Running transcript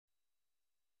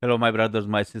Hello, my brothers,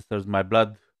 my sisters, my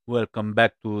blood. Welcome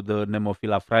back to the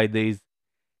NEMOPHILA Fridays.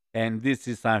 And this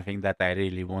is something that I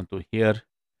really want to hear.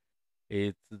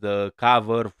 It's the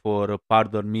cover for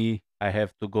Pardon Me, I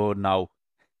Have to Go Now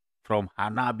from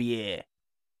HANABIE.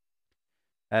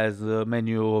 As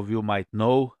many of you might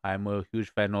know, I'm a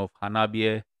huge fan of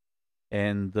HANABIE,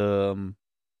 and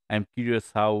I'm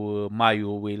curious how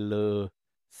Mayu will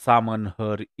summon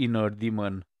her inner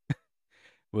demon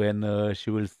when she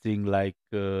will sing like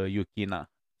Yukina.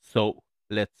 So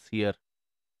let's hear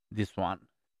this one.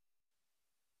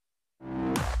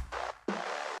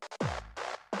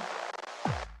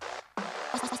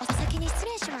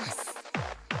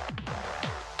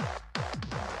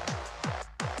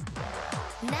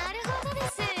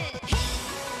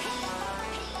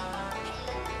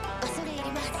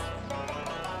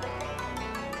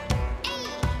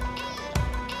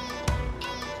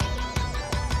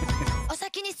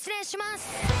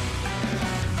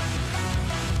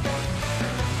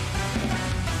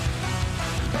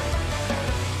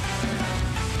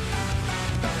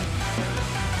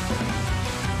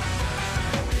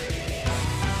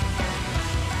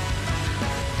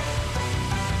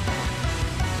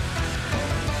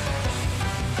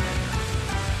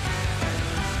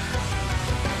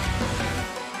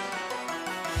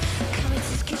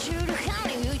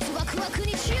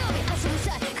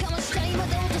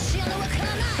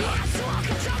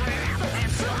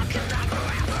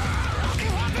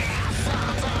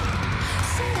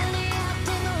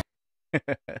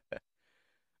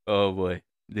 お boy,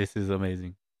 this is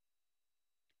amazing.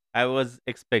 I was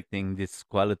expecting this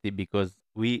quality because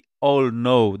we all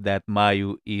know that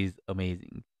Mayu is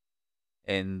amazing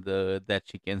and that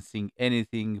she can sing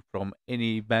anything from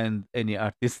any band, any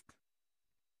artist.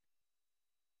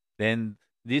 Then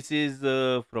this is,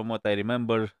 from what I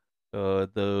remember,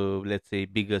 the let's say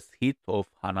biggest hit of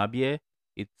Hanabie.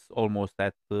 It's almost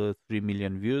at 3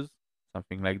 million views,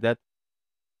 something like that.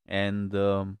 And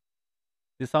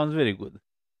this sounds very good.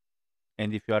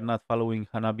 And if you are not following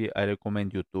Hanabi, I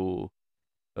recommend you to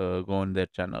go on their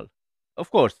channel.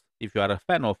 Of course, if you are a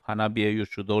fan of Hanabi, you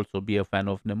should also be a fan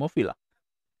of Nemophila.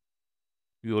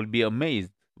 You will be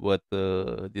amazed what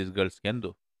these girls can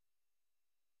do.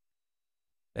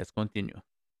 Let's continue.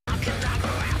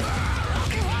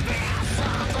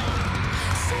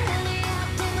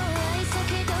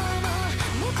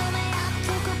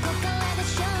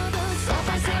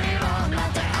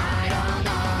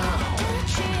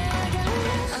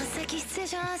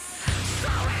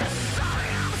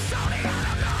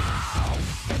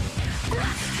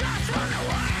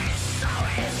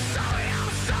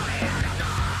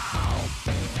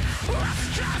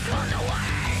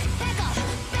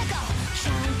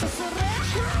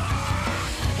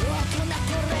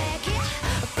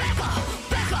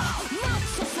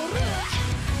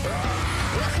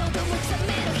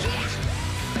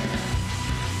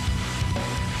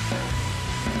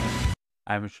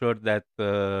 I'm sure that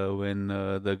when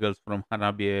the girls from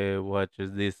Hanabi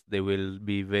watches this, they will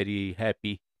be very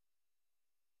happy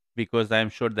because I'm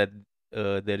sure that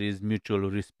there is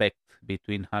mutual respect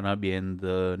between Hanabi and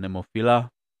Nemophila,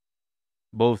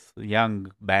 both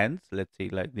young bands, let's say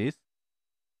like this,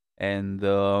 and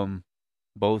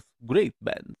both great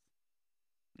bands.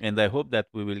 And I hope that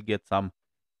we will get some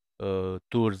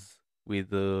tours with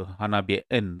Hanabi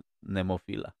and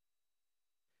Nemophila.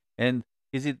 And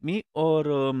is it me or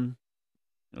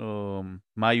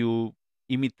Mayu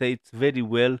imitates very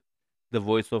well the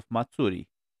voice of Matsuri?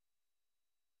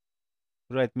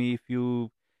 Write me if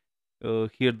you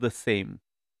hear the same.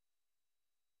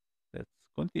 Let's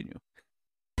continue.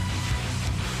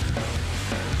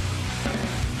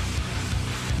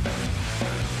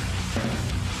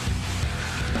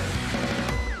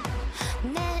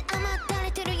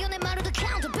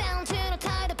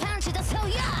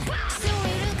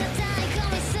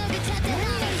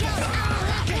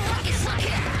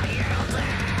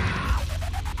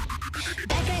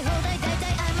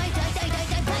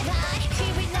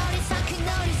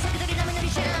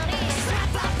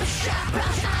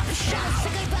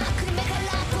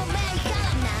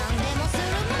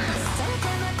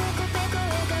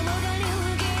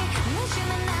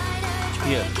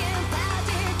 Here.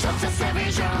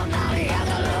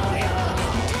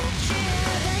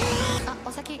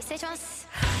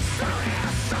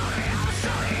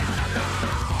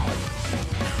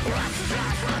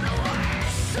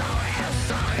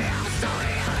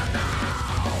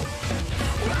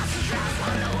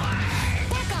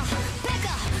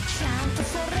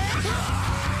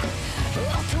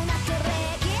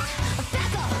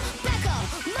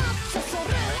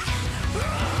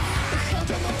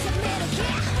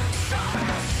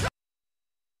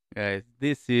 Guys,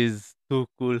 this is too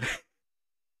cool.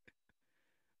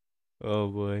 Oh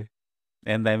boy.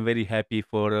 And I'm very happy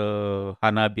for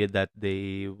Hanabie that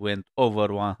they went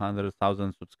over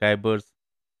 100,000 subscribers.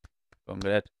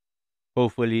 Congrats.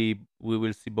 Hopefully, we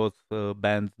will see both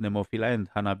bands Nemophila and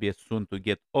Hanabie soon to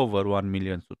get over 1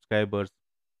 million subscribers.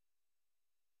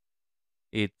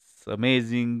 It's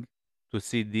amazing to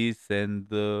see this, and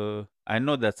I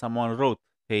know that someone wrote,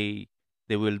 "Hey,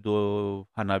 they will do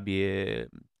Hanabie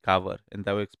cover," and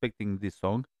I was expecting this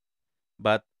song,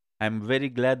 but I'm very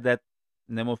glad that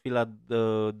Nemophila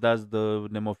does the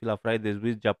Nemophila Fridays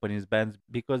with Japanese bands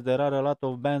because there are a lot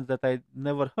of bands that I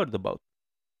never heard about,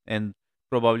 and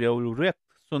probably I will react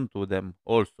soon to them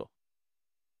also.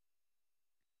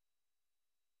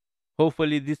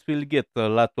 Hopefully, this will get a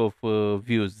lot of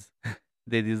views.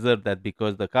 They deserve that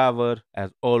because the cover,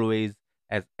 as always,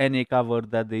 as any cover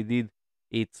that they did,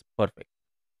 it's perfect.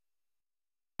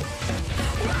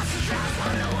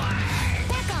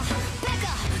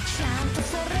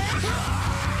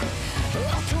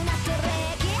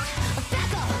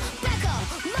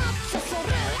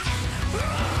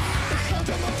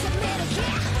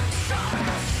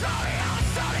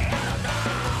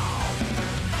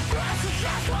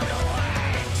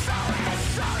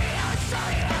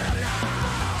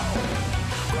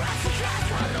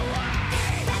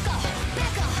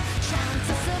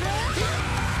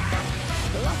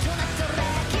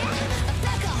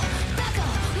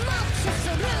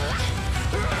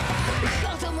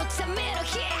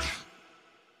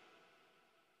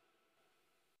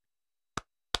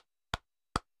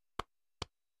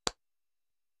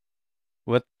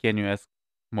 What can you ask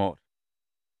more?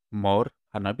 More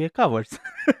Hanabiya covers.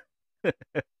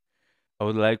 I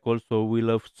would like also We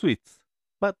Love Sweets.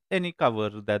 But any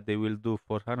cover that they will do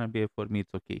for Hanabiya, for me,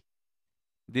 it's okay.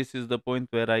 This is the point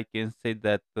where I can say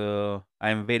that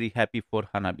I'm very happy for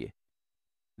Hanabiya.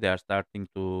 They are starting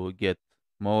to get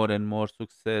more and more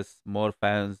success, more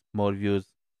fans, more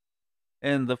views.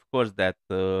 And of course, that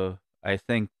I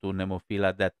thank to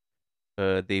Nemophila that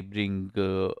they bring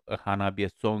a Hanabiya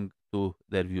song to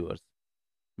their viewers.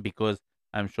 Because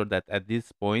I'm sure that at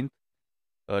this point,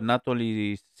 not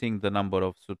only seeing the number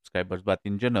of subscribers, but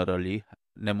in generally,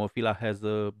 Nemophila has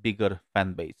a bigger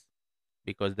fan base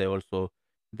because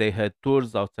they had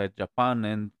tours outside Japan,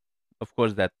 and of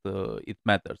course that it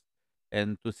matters.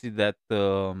 And to see that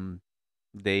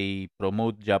they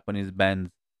promote Japanese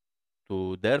bands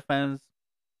to their fans,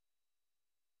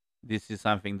 this is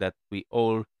something that we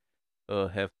all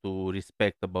have to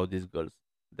respect about these girls.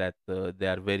 That they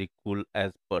are very cool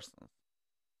as persons.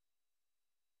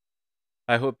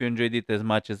 I hope you enjoyed it as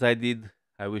much as I did.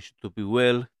 I wish you to be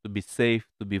well, to be safe,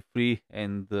 to be free,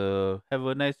 and have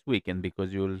a nice weekend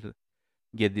because you'll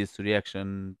get this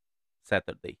reaction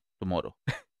Saturday, tomorrow.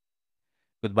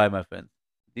 Goodbye, my friends.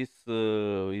 This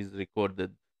is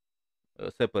recorded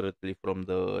separately from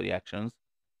the reactions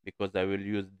because I will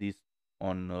use this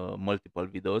on multiple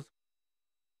videos.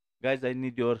 Guys, I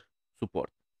need your support.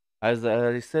 As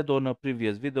I said on a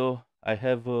previous video, I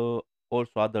have also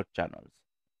other channels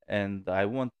and I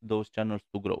want those channels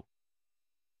to grow.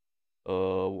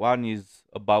 One is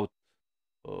about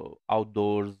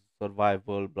outdoors,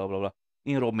 survival, blah blah blah,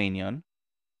 in Romanian,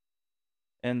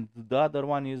 and the other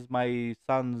one is my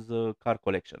son's car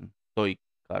collection, toy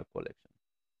car collection.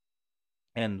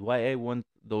 And why I want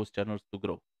those channels to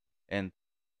grow. And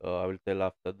I will tell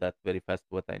after that very fast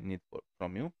what I need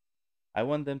from you. I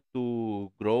want them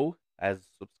to grow as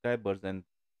subscribers and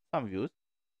some views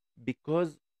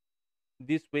because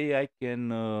this way I can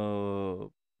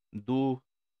do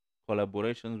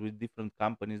collaborations with different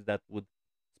companies that would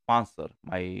sponsor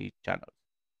my channels.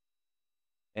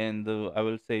 And I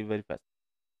will say very fast.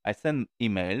 I send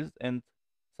emails and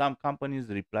some companies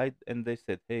replied and they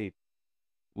said, "Hey,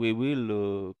 we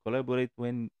will collaborate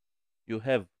when you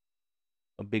have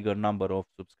a bigger number of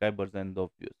subscribers and of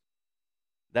views."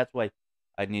 That's why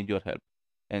I need your help.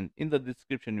 And in the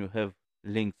description, you have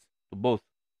links to both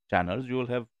channels. You will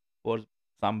have for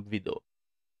some video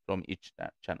from each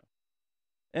channel.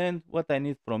 And what I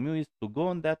need from you is to go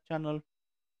on that channel,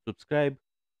 subscribe,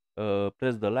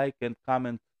 press the like, and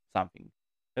comment something.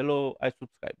 Hello, I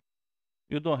subscribe.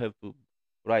 You don't have to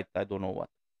write, I don't know what.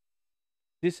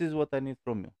 This is what I need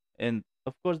from you. And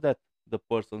of course, that the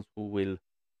persons who will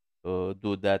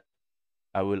do that,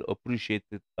 I will appreciate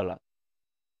it a lot.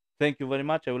 Thank you very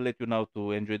much. I will let you now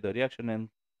to enjoy the reaction and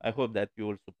I hope that you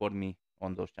will support me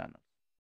on those channels.